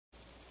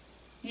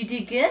You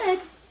did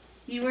good.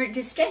 You weren't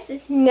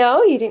distressed.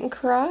 No, you didn't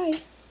cry.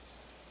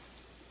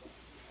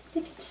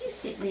 Look at you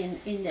sitting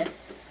in the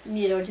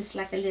middle just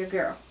like a little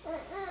girl.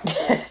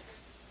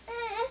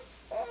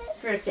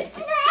 For a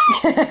second.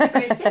 For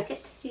a second.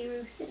 You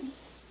were sitting.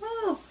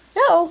 Oh.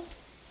 Oh.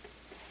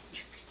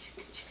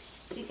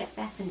 She got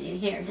fascinating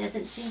hair,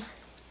 doesn't she?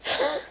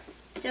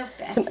 So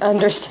It's an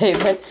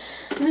understatement.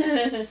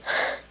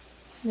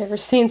 Never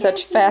seen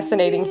such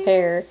fascinating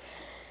hair.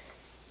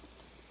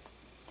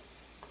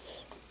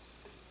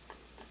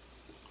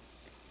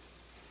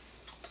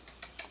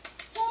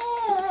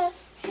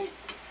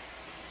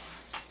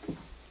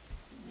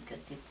 Go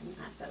see some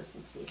eyebrows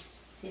and see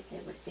if they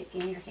will stick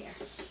in your hair.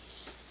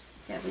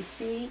 Shall we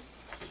see?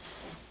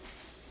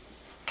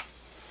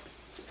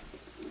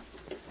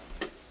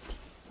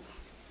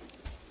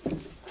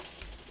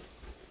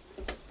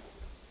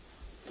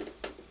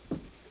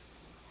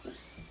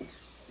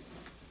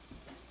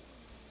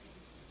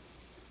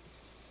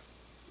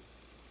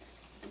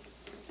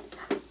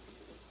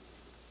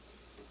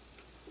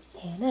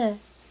 Hannah.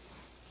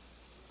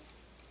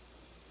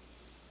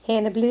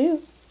 Hannah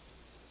Blue.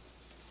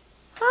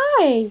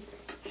 Hi.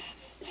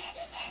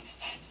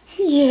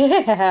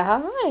 Yeah,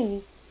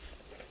 hi.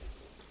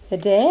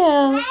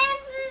 Adele.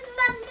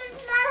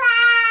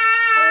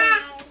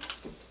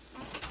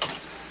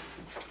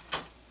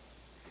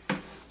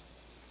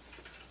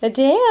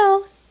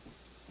 Adele.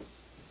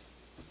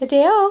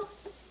 Adele.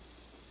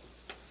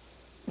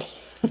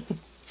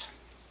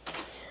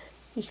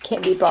 You just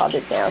can't be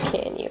bothered now,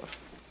 can you?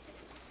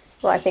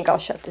 Well, I think I'll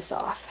shut this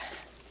off.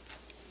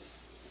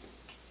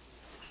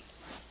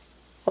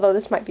 Although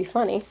this might be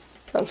funny.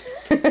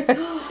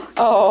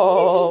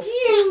 Oh.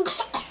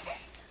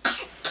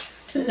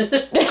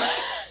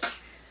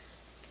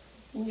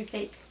 In your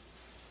fake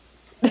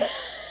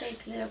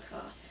little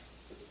cough.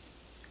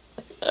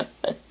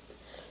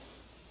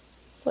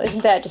 Well,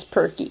 isn't that just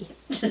perky?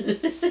 But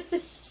it's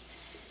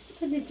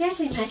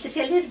exactly nice. It's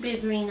got a little bit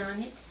of green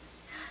on it.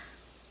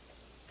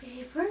 But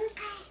it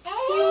works. It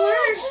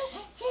works.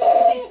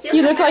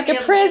 You look like a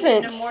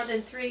present. More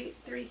than three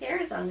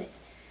hairs on it.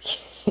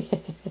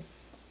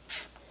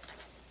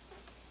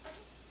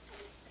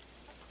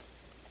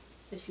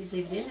 If you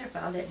lived in there for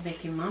all that, would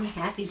make your mom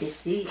happy to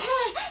see it.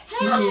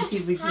 Yes, you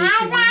would make your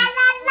mom.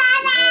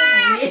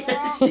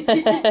 Yes.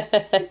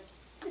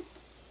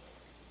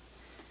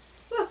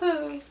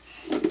 Whoa.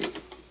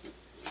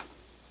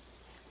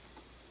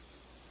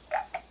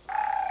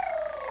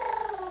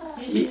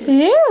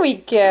 There we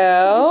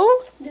go.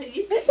 No,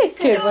 That's a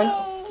good one.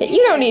 Yeah,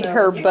 you don't need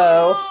her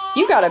bow.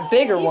 You got a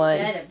bigger one.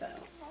 You got a bow.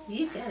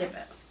 You got a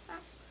bow.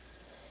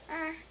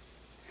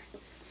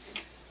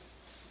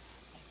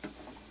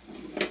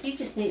 You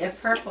just need a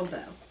purple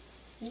bow.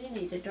 You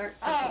need a dark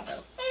purple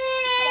bow.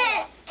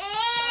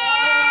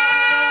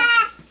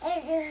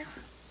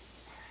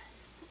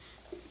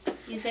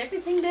 Is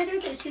everything better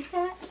that she's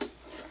got?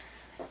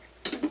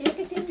 Is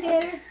everything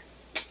better?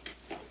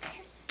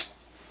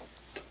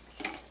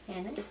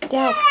 Hannah?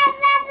 Dad.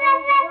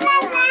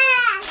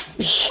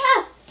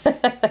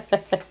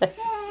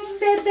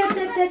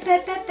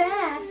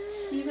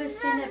 You will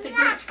stand up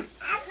again.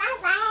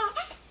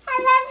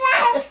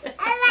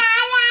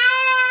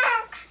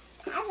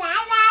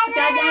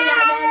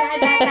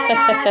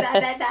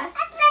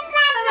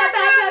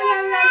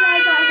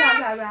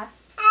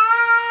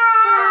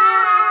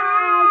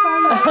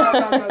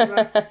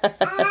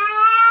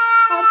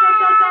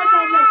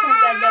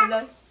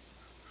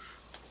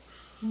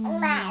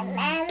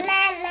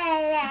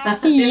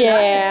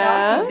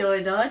 Yeah.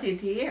 Going on in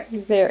here.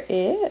 There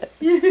is.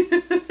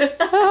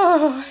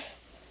 Oh.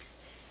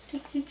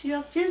 Just get you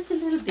up just a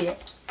little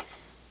bit.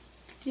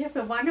 Do you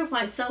ever wonder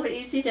why it's so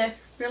easy to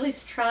really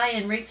try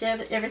and reach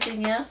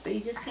everything else, but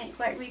you just can't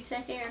quite reach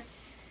that hair?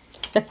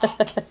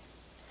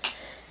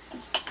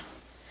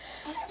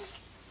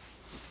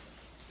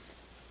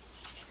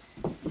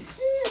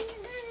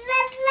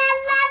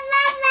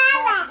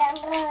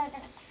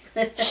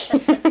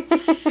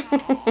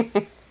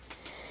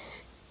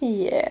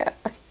 Yeah.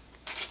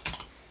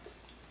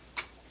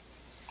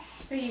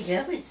 Where are you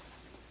going?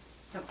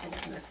 Oh, I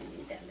don't know if you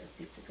need that little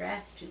piece of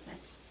grass too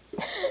much.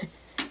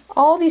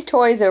 All these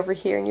toys over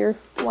here, and you're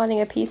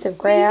wanting a piece of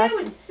grass.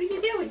 Where are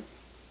you going?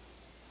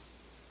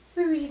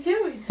 Where are you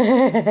going? Where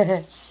are you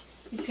going?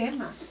 Your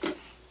grandma.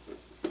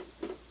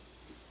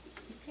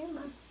 Your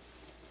grandma.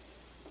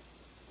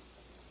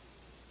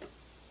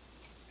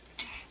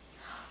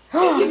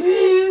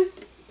 Peekaboo.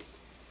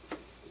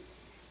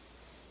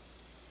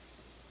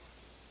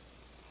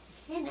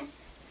 Hannah.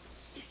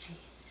 There she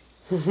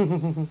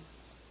is.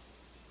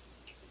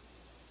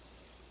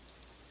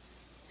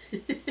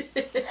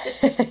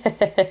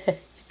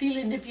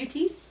 Feeling the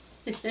beauty?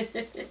 Yeah.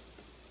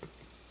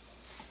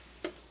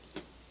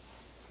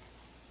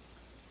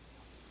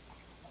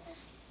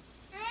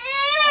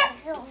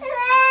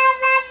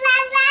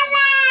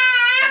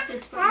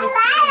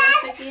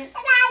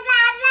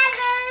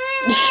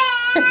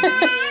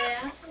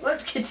 What,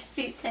 get your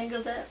feet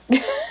tangled up?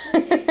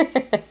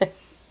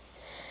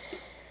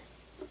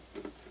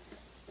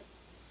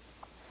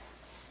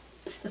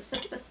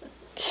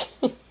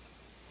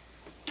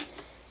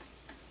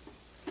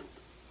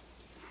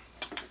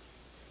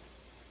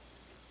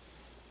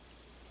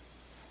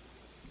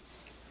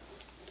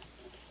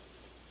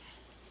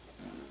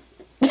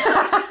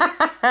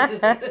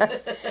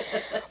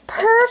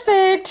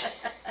 Perfect.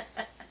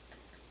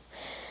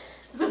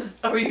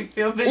 Are you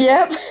filming?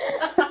 Yep.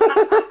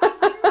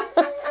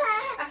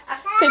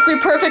 I think we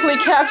perfectly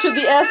captured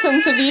the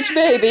essence of each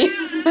baby.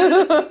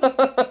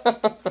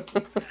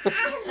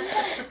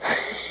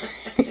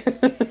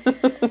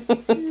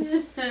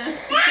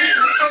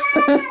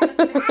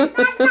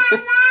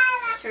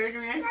 Turn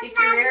around, stick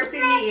your hair up in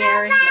the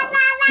air and go.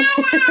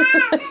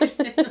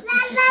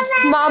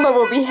 Mama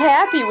will be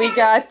happy we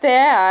got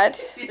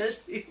that.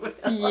 Yes, you will.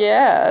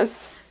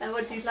 Yes. How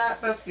would you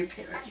like both your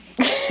parents?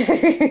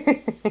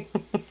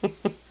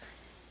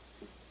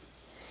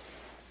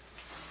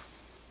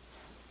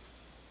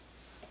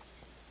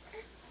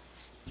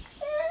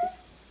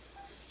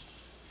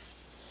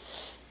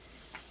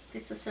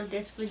 This was so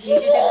desperately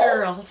needed a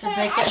girl to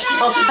make up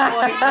all the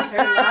boys in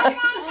her life.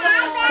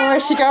 Boy,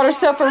 she got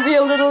herself a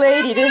real little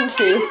lady, didn't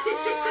she?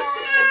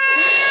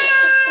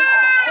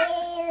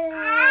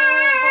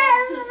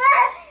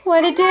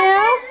 What,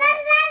 Adele?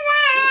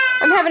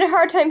 I'm having a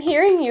hard time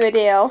hearing you,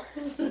 Adele.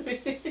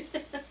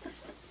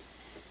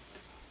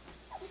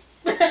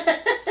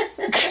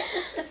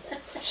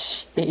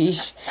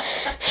 Sheesh.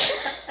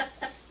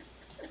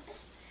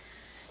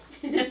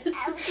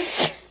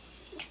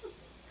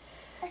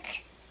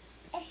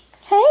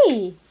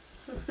 Hey.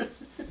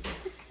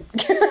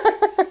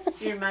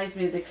 She reminds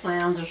me of the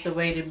clowns with the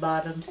weighted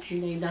bottoms.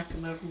 And they knock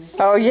them over.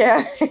 Oh,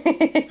 yeah.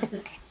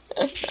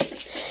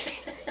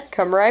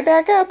 Come right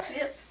back up.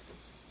 Yep.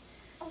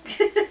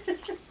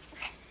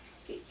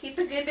 Keep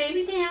a good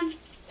baby down.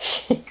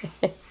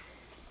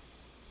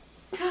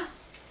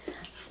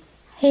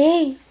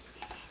 Hey.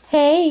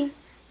 Hey.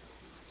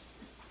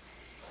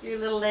 Your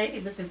little lady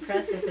was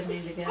impressive a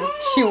minute ago.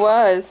 She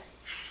was.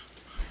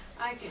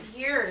 I could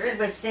hear She her.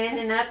 was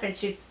standing up and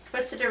she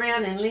twisted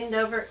around and leaned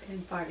over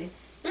and farted.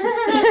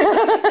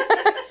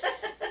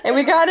 And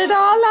we got it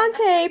all on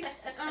tape.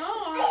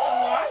 Oh, I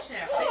have to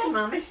watch it. Look at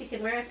Mama, she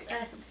can wear a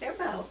hair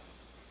bow.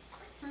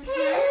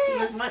 She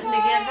was wanting to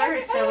get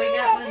hers, so we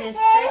got one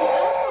instead.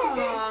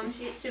 Oh.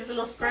 She was a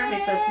little squirmy,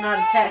 so it's not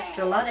attached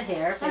to a lot of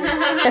hair.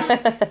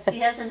 But she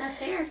has enough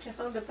hair to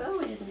hold a bow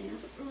in now.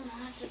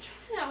 I'll have to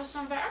try that with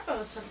some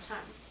barbos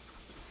sometime.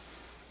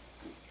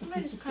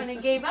 I just kind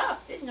of gave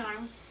up, didn't I?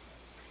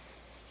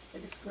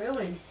 But it's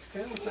growing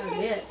quite a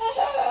bit.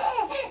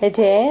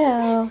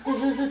 Adele.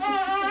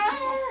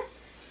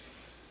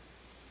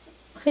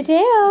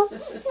 Adele.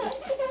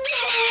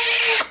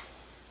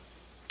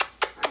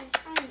 I'm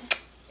trying to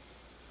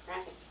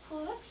grab it to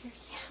pull it up here.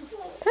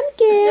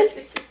 Pumpkin.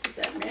 Is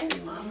that ready,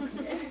 Mama?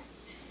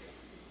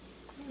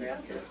 Real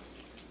good.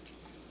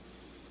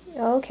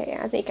 Okay,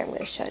 I think I'm going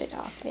to shut it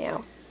off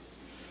now.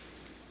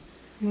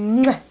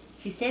 Mwah.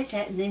 She says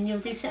that, and then you'll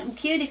do something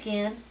cute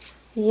again.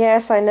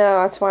 Yes, I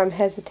know. That's why I'm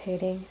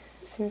hesitating.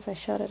 As soon as I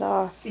shut it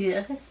off,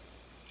 Yeah.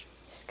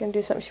 she's going to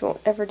do something she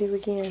won't ever do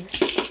again.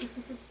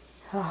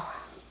 Oh,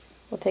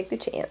 we'll take the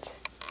chance.